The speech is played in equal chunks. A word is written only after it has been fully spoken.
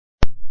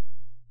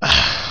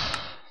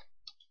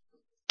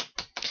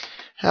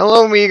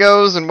Hello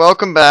amigos and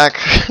welcome back.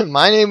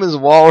 My name is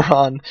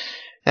Walron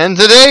and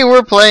today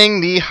we're playing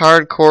the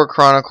Hardcore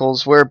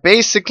Chronicles, where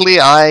basically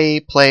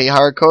I play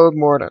hardcore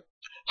mode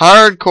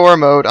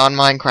on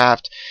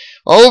Minecraft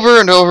over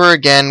and over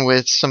again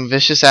with some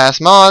vicious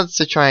ass mods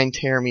to try and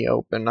tear me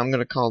open. I'm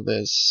gonna call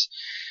this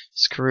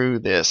screw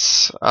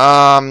this.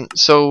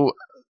 So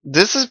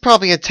this is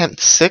probably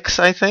attempt 6,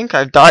 I think.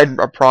 I've died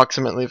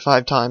approximately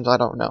 5 times, I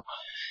don't know.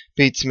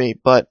 Beats me,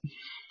 but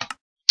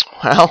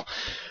well,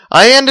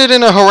 I ended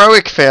in a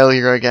heroic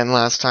failure again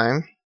last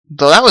time.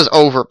 Though that was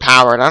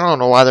overpowered. I don't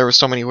know why there were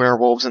so many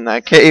werewolves in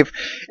that cave.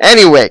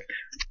 Anyway,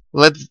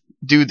 let's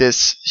do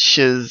this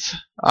shiz.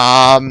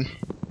 I'm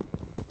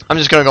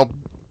just gonna go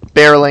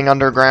barreling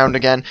underground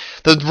again.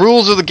 The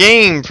rules of the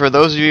game, for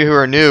those of you who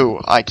are new,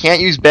 I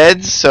can't use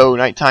beds, so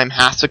nighttime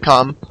has to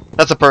come.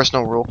 That's a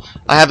personal rule.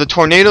 I have the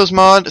Tornadoes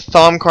mod,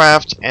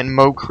 Thaumcraft, and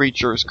Mo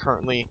Creatures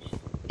currently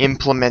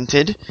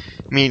implemented,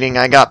 meaning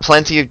I got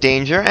plenty of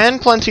danger and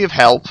plenty of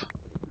help.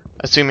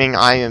 Assuming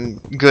I am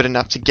good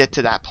enough to get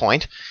to that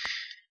point.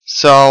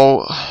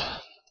 So,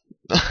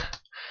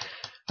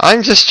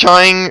 I'm just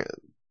trying,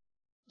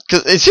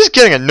 because it's just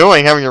getting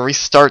annoying having to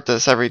restart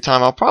this every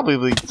time. I'll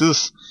probably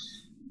just,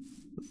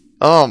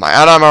 oh my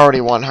god, I'm already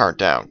 1 heart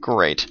down.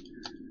 Great.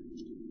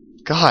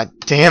 God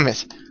damn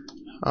it.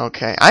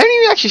 Okay, I haven't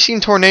even actually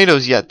seen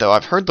tornadoes yet though.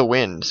 I've heard the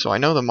wind, so I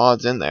know the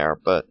mod's in there,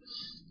 but,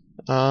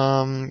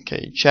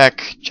 okay,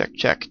 check.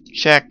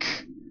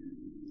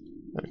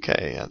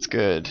 Okay, that's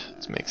good.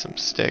 Let's make some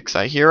sticks.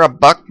 I hear a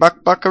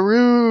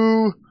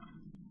buckaroo!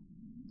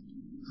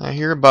 I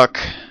hear a buck.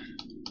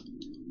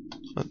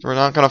 But we're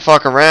not gonna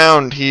fuck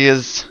around.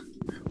 We're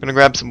gonna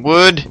grab some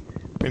wood,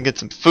 we're gonna get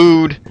some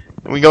food,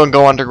 and we go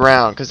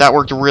underground, because that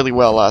worked really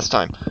well last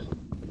time.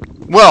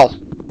 Well,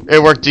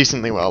 it worked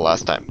decently well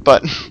last time,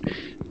 but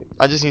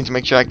I just need to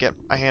make sure I get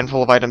a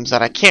handful of items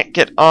that I can't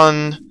get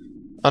on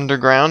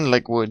underground,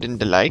 like wood and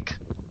the like.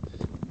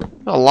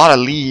 A lot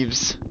of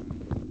leaves.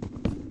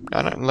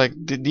 I don't like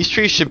these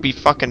trees should be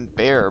fucking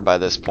bare by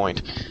this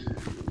point.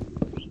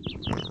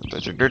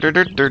 What do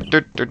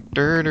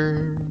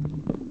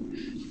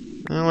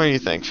you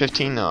think?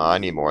 15? No, I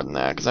need more than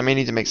that because I may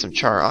need to make some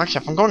char.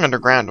 Actually, if I'm going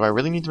underground, do I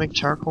really need to make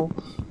charcoal?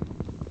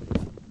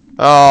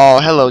 Oh,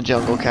 hello,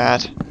 jungle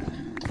cat.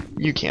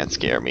 You can't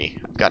scare me.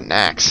 I've got an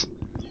axe.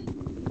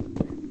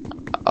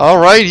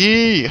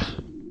 Alrighty.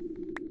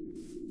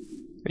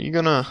 Are you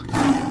gonna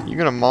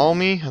maul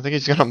me? I think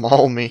he's gonna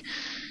maul me.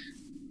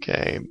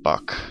 Okay,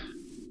 buck.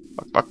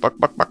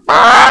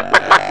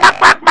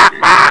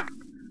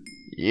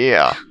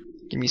 Yeah.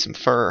 Give me some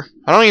fur.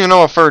 I don't even know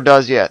what fur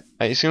does yet.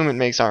 I assume it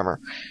makes armor.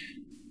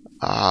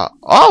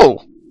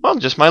 Oh! Well,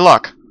 just my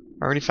luck.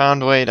 I already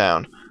found a way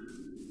down.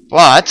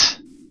 But,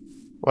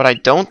 what I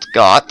don't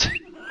got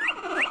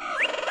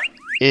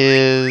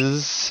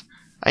is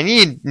I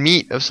need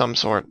meat of some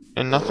sort.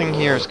 And nothing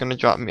here is gonna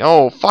drop me.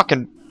 Oh,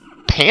 fucking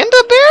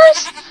panda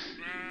bears?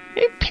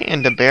 Hey,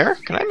 panda bear,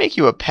 can I make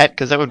you a pet?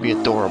 Because that would be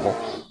adorable.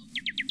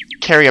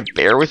 Carry a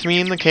bear with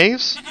me in the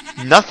caves?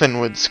 Nothing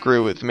would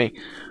screw with me.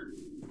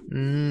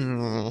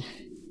 Okay,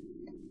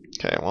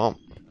 well,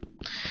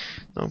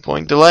 no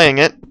point delaying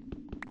it.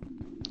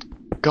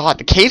 God,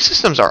 the cave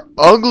systems are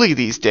ugly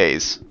these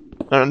days.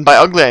 And by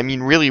ugly, I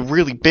mean really,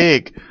 really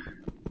big.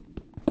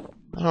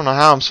 I don't know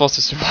how I'm supposed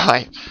to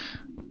survive.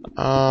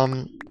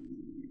 I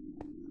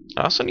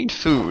also need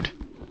food,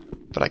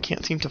 but I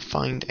can't seem to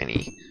find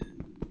any.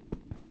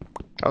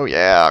 Oh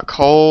yeah,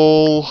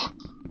 coal.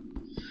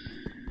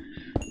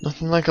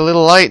 Nothing like a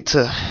little light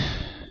to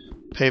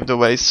pave the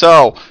way.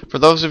 So, for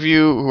those of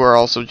you who are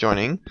also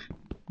joining,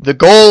 the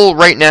goal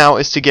right now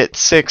is to get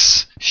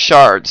 6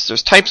 shards.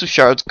 There's types of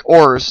shards,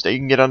 ores, that you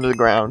can get under the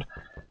ground.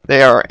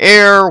 They are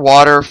air,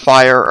 water,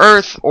 fire,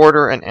 earth,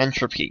 order, and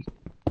entropy.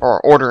 Or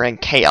order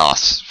and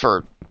chaos,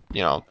 for,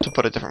 you know, to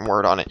put a different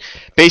word on it.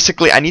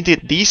 Basically, I need to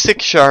get these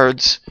 6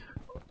 shards,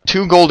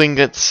 2 gold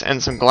ingots,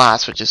 and some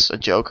glass, which is a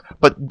joke.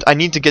 But I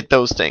need to get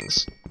those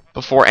things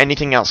before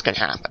anything else can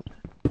happen.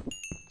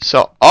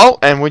 So, oh,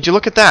 and would you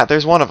look at that?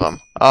 There's one of them.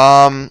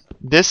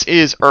 This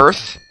is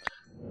earth.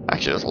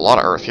 Actually, there's a lot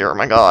of earth here. Oh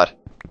my god.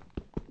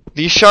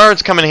 These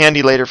shards come in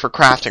handy later for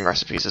crafting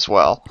recipes as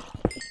well.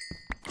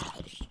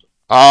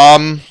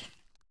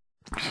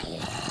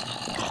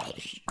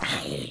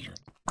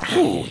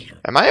 Ooh,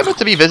 am I about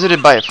to be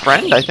visited by a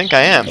friend? I think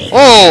I am.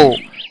 Oh!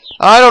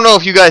 I don't know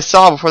if you guys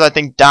saw before that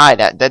thing died.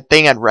 That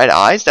thing had red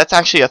eyes. That's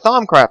actually a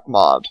Thaumcraft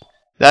mob.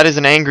 That is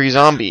an angry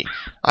zombie.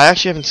 I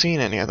actually haven't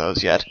seen any of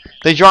those yet.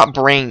 They drop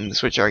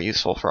brains, which are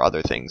useful for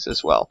other things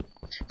as well.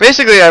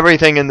 Basically,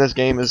 everything in this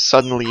game is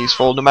suddenly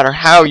useful. No matter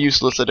how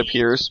useless it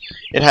appears,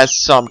 it has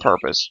some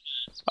purpose.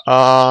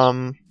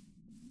 Okay,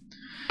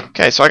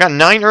 so I got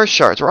 9 earth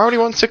shards. We're already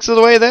 1/6 of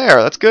the way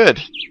there. That's good.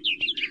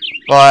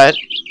 But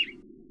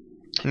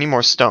I need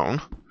more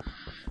stone.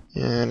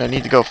 And I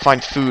need to go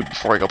find food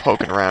before I go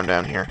poking around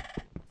down here.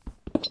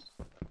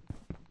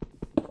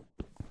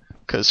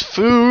 Because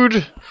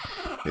food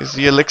is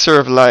the elixir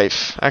of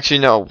life. Actually,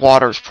 no,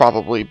 water's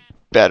probably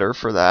better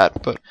for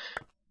that, but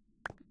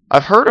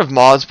I've heard of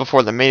mods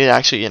before that made it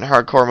actually in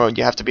hardcore mode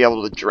you have to be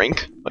able to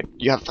drink. Like,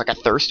 you have like a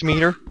thirst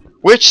meter.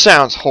 Which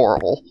sounds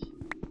horrible.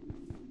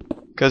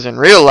 Because in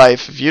real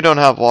life, if you don't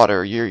have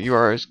water, you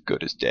are as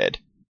good as dead.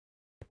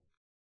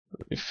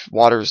 If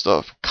water's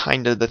the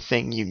kind of the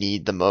thing you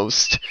need the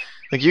most.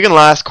 Like, you can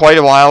last quite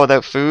a while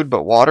without food,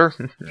 but water?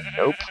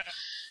 Nope.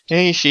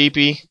 Hey,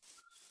 sheepy.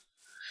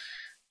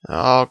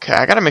 Okay,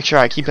 I gotta make sure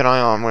I keep an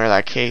eye on where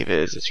that cave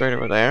is. It's right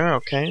over there.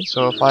 Okay,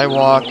 so if I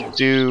walk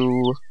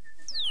due...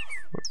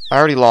 I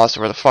already lost it.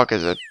 Where the fuck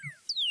is it?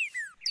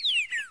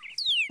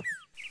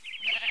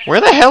 Where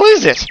the hell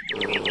is it?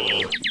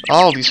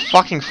 Oh, these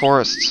fucking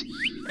forests.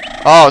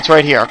 Oh, it's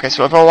right here. Okay,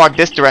 so if I walk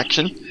this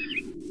direction,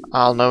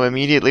 I'll know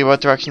immediately what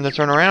direction to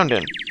turn around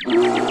in.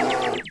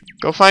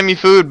 Go find me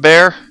food,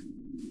 bear.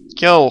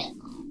 Kill.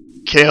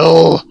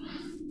 Kill.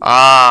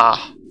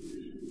 Ah.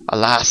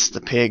 Alas,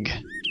 the pig.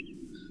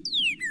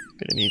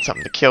 Gonna need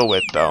something to kill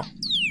with, though.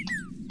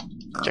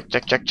 Check,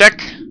 check, check, check.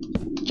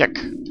 Check.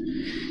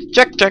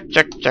 Check, check,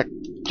 check, check,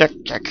 check,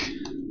 check.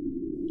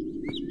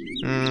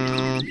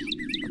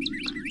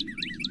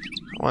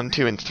 1,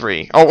 2, and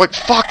 3. Oh, wait,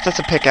 fuck, that's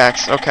a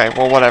pickaxe. Okay,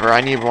 well, whatever.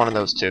 I need one of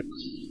those two.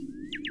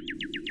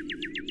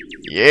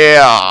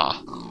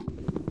 Yeah!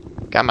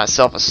 Got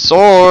myself a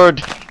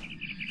sword.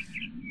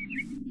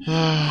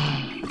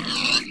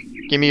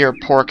 Give me your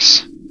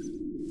porks.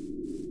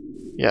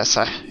 Yes,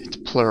 it's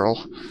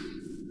plural.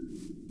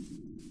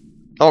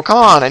 Oh, come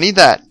on, I need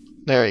that.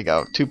 There you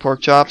go. 2 pork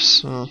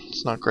chops.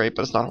 It's not great,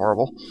 but it's not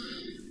horrible.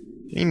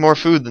 I need more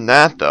food than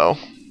that, though.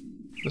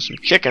 There's some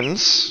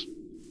chickens.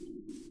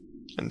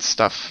 And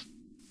stuff.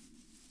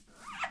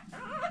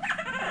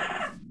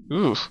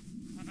 Ooh.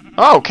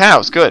 Oh,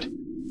 cows, good.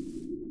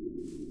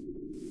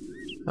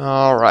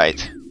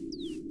 Alright.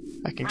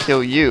 I can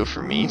kill you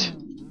for meat.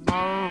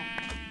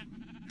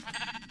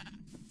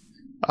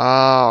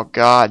 Oh,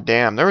 god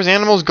damn. There was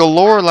animals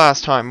galore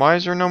last time. Why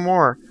is there no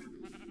more?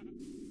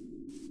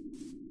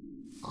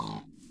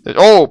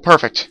 Oh,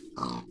 perfect.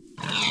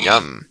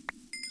 Yum.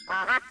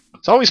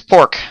 It's always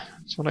pork.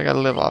 That's what I gotta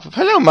live off of.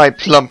 Hello, my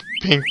plump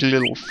pink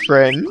little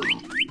friend.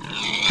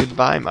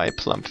 Goodbye, my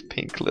plump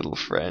pink little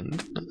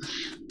friend.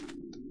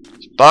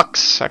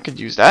 Bucks, I could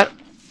use that.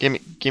 Give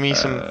me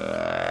some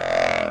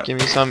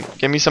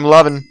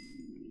lovin'.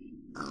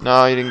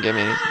 No, you didn't give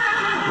me anything.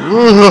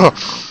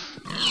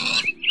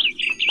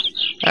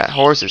 That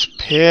horse is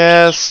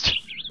pissed.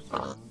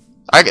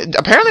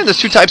 Apparently there's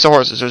 2 types of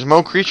horses. There's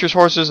Mo Creatures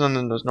horses and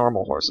then there's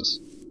normal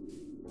horses.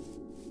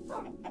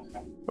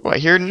 Oh, I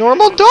hear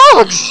normal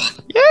dogs!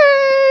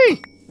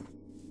 Yay!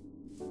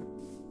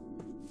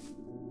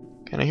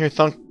 Can I hear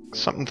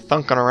something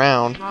thunking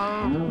around?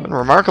 Been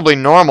remarkably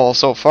normal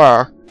so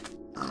far.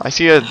 I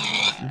see a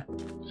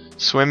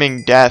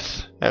swimming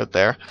death out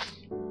there.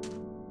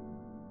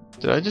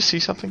 Did I just see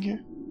something here?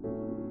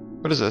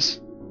 What is this?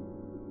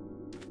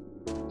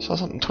 I saw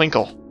something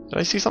twinkle. Did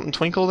I see something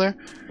twinkle there?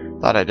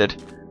 Thought I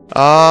did.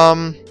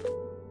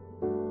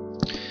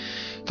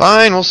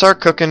 Fine, we'll start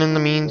cooking in the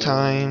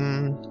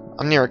meantime.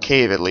 I'm near a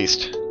cave at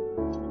least.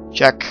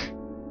 Check.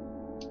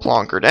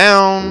 Plonk her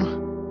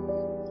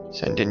down.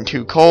 Send in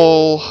 2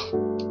 coal.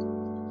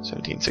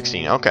 17,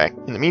 16. Okay.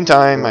 In the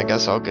meantime, I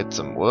guess I'll get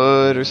some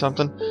wood or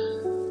something.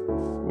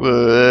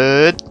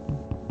 Wood.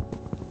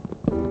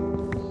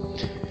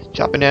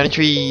 Chopping down the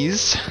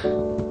trees.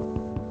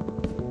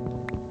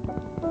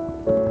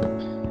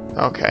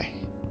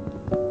 Okay.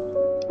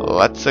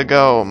 Let's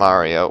go,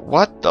 Mario.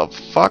 What the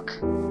fuck?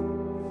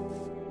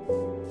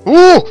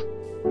 Ooh!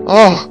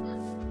 Oh!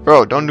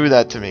 Bro, don't do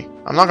that to me.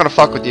 I'm not gonna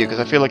fuck with you, because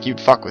I feel like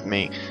you'd fuck with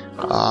me.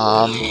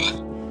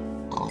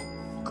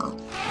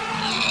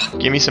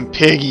 Give me some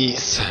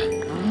piggies.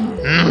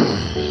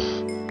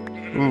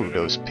 Ooh,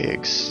 those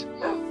pigs.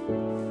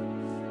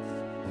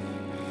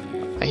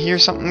 I hear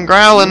something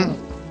growling.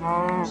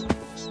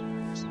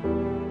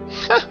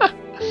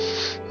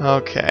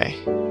 Okay.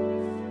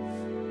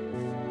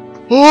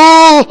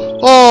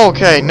 Oh!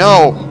 Okay,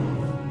 no.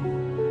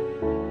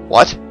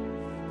 What?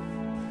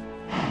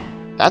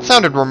 That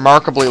sounded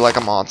remarkably like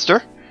a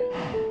monster.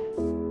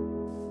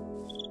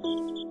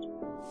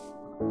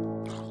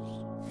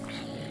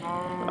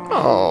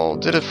 Oh,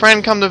 did a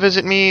friend come to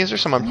visit me? Is there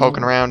someone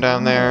poking around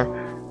down there?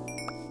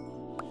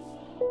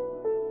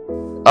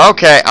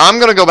 Okay, I'm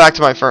gonna go back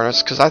to my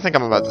furnace, because I think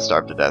I'm about to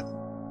starve to death.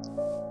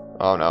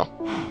 Oh no.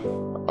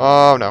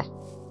 Oh no.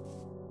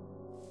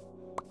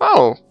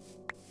 Oh!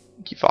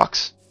 Thank you,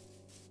 Fox.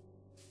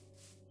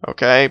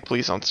 Okay,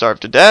 please don't starve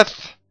to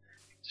death.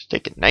 Just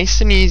take it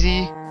nice and easy,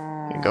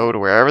 and go to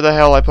wherever the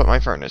hell I put my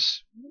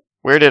furnace.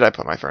 Where did I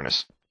put my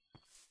furnace?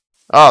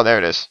 Oh, there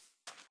it is.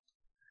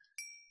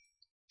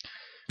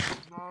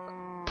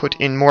 Put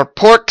in more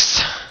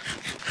porks,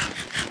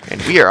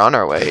 and we are on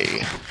our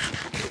way.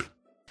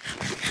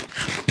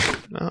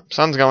 Oh,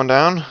 sun's going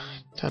down.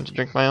 Time to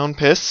drink my own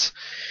piss.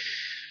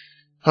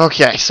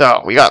 Okay,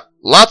 so we got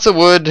lots of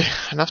wood,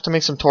 enough to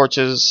make some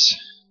torches.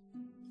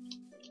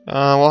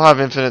 We'll have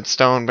infinite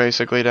stone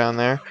basically down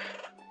there.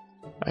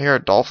 I hear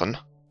a dolphin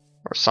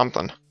or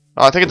something.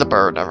 Oh, I think it's a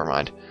bird. Never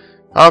mind.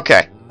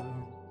 Okay,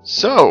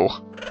 So,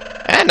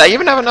 and I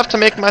even have enough to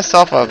make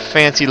myself a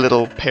fancy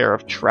little pair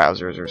of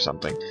trousers or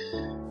something.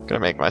 Gonna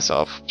make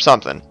myself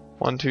something.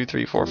 1, 2,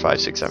 3, 4,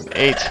 5, 6, 7,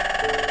 8.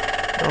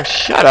 Oh,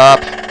 shut up.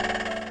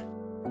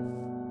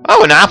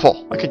 Oh, an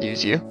apple. I could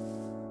use you.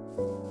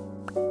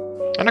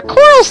 And a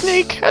coral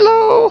snake.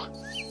 Hello.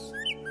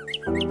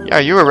 Yeah,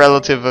 are you a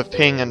relative of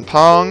Ping and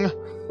Pong?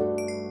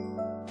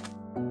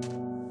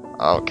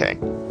 Okay.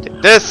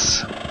 Take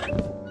this.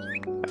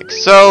 Like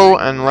so,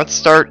 and let's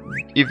start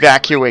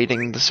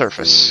evacuating the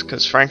surface,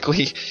 because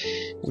frankly,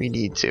 we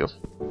need to.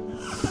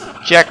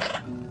 Check.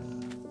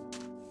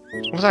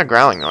 What was that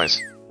growling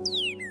noise?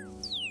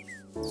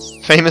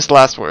 Famous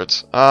last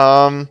words.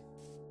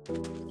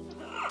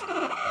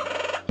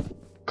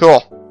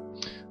 Cool.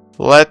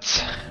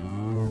 Let's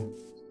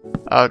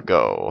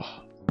go.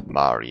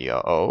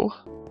 Mario.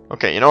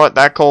 Okay, you know what?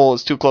 That coal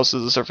is too close to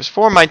the surface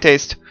for my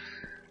taste.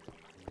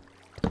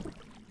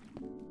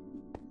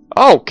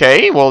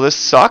 Okay, well this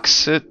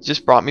sucks. It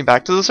just brought me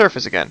back to the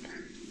surface again.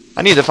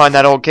 I need to find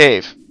that old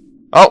cave.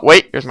 Oh,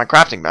 wait, here's my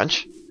crafting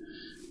bench.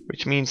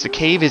 Which means the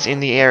cave is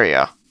in the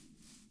area.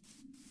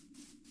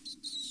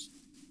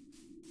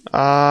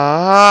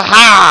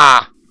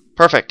 Ha!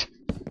 Perfect.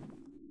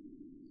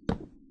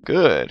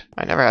 Good.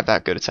 I never had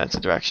that good a sense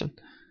of direction.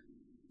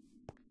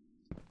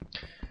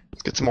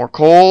 Let's get some more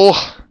coal.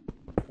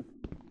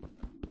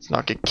 Let's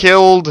not get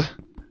killed.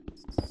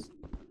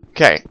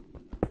 Okay.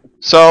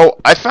 So,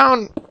 I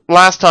found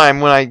last time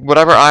when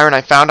whatever iron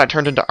I found I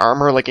turned into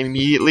armor like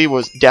immediately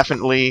was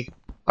definitely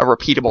a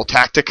repeatable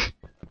tactic.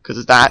 Because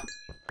of that.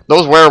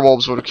 Those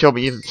werewolves would have killed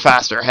me even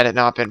faster had it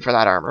not been for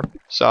that armor.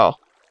 So.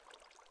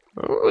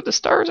 Ooh, the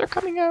stars are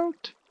coming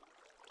out.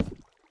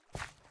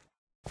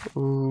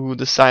 Ooh,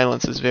 the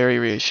silence is very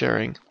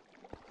reassuring.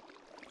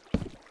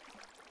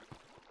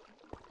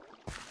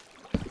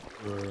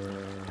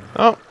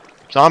 Oh,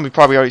 zombie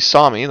probably already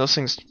saw me. Those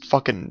things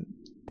fucking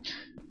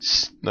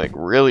like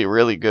really,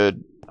 really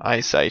good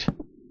eyesight.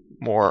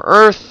 More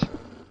earth.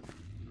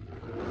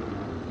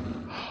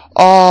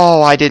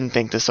 Oh, I didn't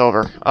think this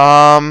over.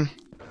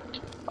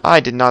 I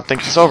did not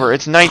think this over.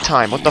 It's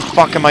nighttime. What the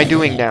fuck am I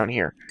doing down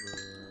here?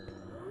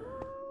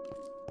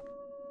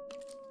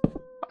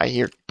 I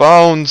hear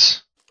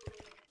bones.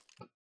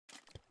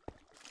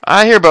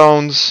 I hear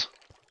bones.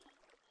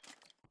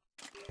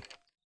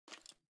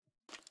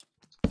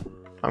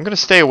 I'm gonna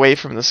stay away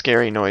from the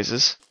scary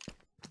noises.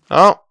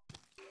 Oh.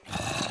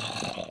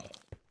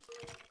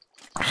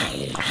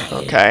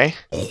 Okay.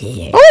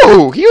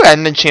 Oh, you had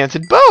an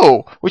enchanted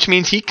bow, which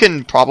means he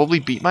can probably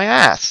beat my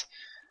ass.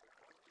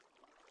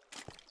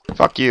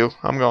 Fuck you.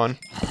 I'm going.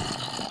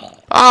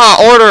 Ah,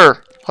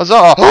 order!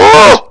 Huzzah!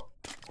 Oh!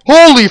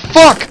 Holy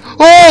fuck!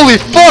 Holy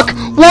fuck!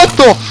 What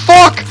the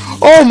fuck?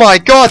 Oh my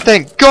god,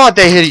 thank god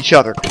they hit each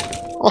other.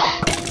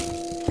 Oh.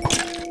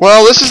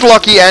 Well, this is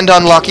lucky and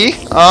unlucky.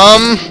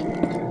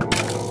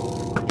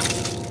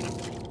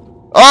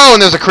 Oh,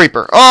 and there's a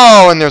creeper.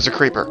 Oh, and there's a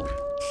creeper.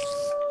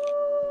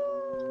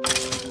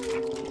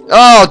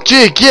 Oh,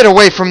 gee, get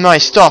away from my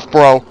stuff,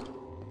 bro.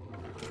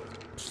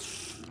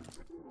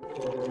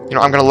 You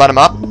know, I'm gonna let him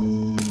up.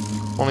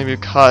 Only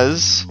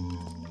because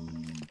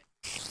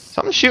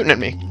something's shooting at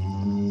me.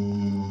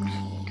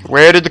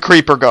 Where did the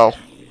creeper go?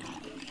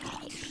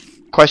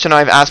 Question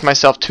I've asked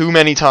myself too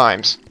many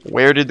times.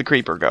 Where did the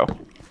creeper go?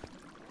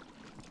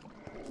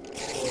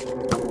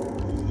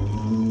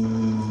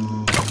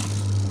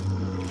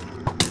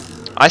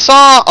 I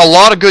saw a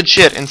lot of good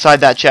shit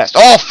inside that chest.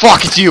 Oh,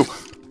 fuck, it's you!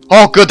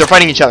 Oh, good, they're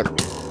fighting each other.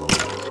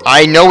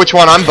 I know which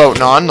one I'm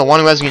voting on. The one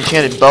who has an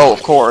enchanted bow,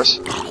 of course.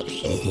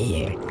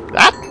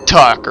 That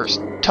tucker's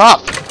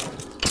tough.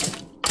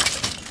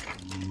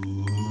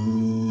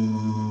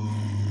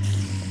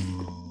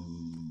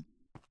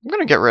 I'm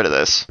gonna get rid of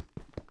this.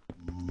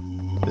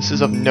 This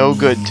is of no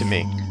good to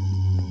me.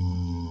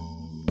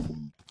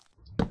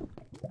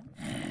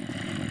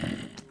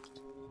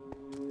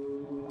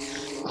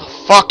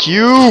 Oh, fuck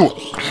you!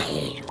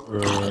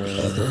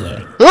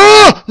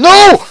 Ah!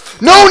 No!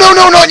 No, no,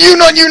 no, not you,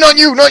 not you, not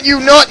you, not you,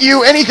 not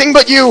you, anything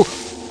but you!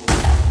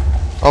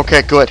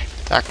 Okay, good.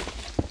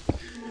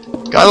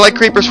 Gotta like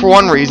creepers for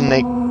one reason,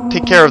 they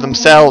take care of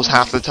themselves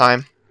half the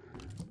time.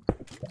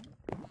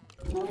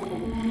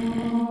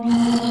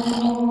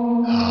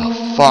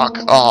 Oh, fuck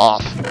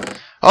off.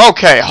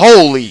 Okay,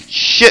 holy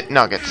shit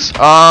nuggets.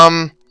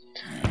 I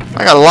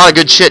got a lot of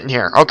good shit in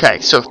here. Okay,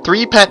 so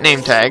 3 pet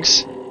name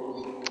tags.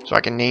 So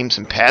I can name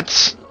some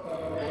pets.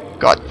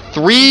 Got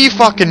 3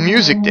 fucking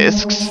music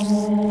discs.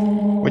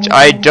 Which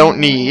I don't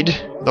need,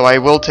 though I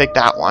will take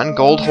that one.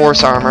 Gold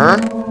horse armor.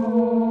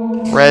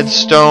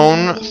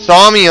 Redstone.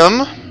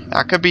 Thaumium.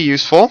 That could be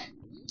useful.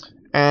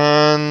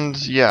 And,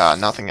 yeah,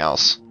 nothing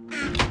else.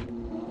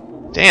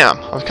 Damn,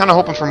 I was kind of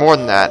hoping for more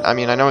than that. I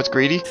mean, I know it's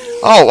greedy.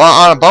 Oh,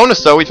 on a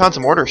bonus, though, we found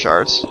some order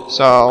shards.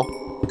 So,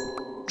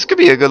 this could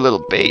be a good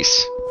little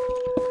base.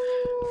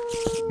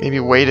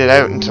 Maybe wait it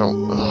out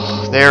until...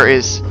 Ugh, there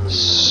is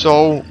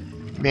so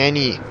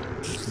many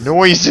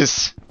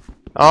noises.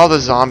 All the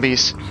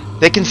zombies.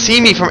 They can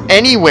see me from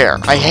anywhere.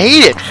 I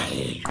hate it.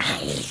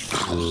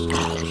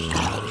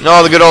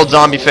 No, the good old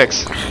zombie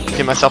fix.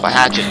 Give myself a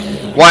hatchet.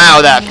 Wow,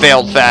 that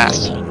failed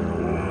fast.